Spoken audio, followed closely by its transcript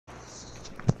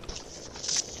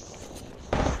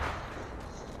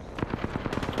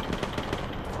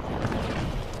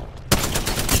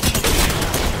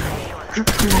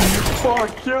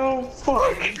Fuck, yo,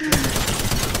 fuck.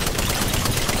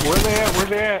 Where they at? Where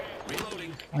they at?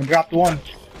 I dropped one.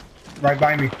 Right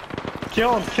by me.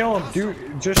 Kill him, dude.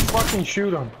 Just fucking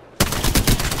shoot him.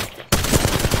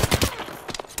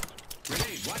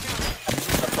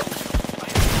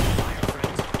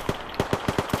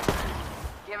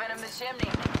 Giving him the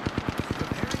chimney.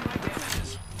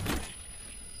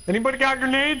 Anybody got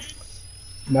grenades?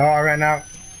 No, I ran out.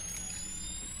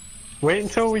 Wait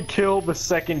until we kill the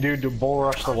second dude to bull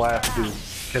rush the last dude,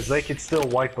 because they could still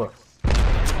wipe us.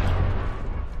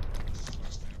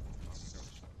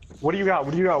 What do you got?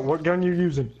 What do you got? What gun you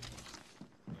using?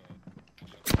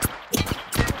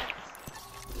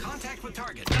 Contact with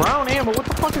target. Brown ammo? What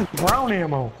the fuck is brown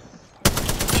ammo?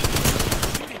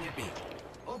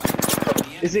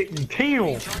 Is it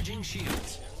teal?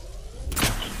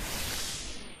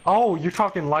 Oh, you're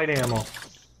talking light ammo.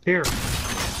 Here.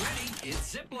 Ready?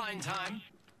 It's zipline time.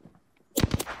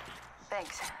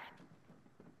 Thanks.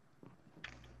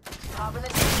 Top of the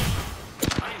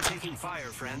I am taking fire,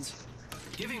 friends.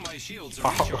 Giving my shields a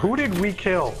Who did we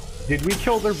kill? Did we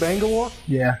kill their Bangalore?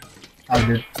 Yeah, I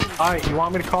did. Alright, you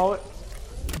want me to call it?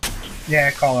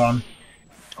 Yeah, call it on.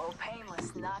 old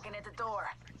painless knocking at the door.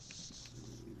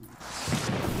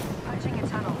 Punching a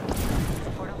tunnel.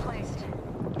 Portal placed.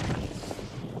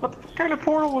 What kind of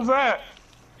portal was that?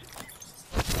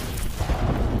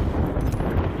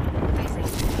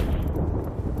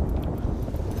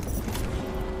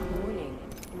 Warning.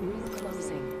 Roof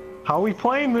closing. How are we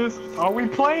playing this? Are we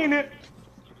playing it?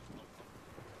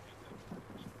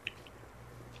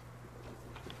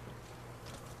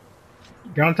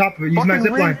 Get on top of it. Use my Fucking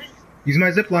zip line. ring. Use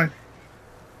my zip line.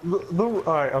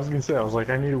 Alright, I was gonna say, I was like,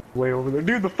 I need to way over there.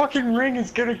 Dude, the fucking ring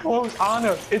is gonna close on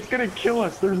us. It's gonna kill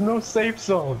us. There's no safe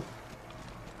zone.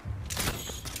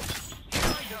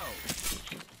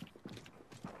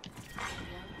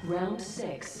 Round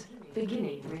 6.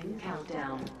 Beginning ring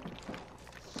countdown.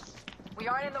 We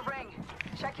aren't in the ring.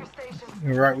 Check your station.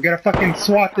 Alright, we gotta fucking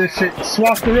swat this shit.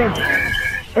 Swat the room.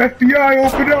 FBI,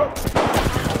 open up!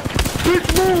 Bitch,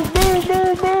 move! Get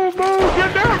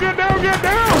down!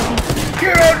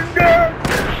 Get on down!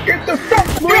 Get the fuck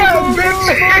down, bitch!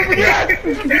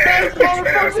 Yes,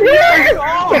 motherfucker! Yes!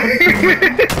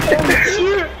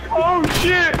 Oh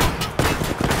shit!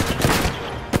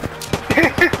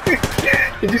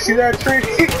 Did you see that tree?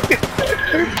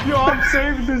 Yo, I'm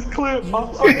saving this clip.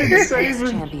 I'm fucking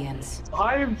saving. Champions.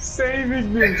 I am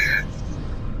saving this.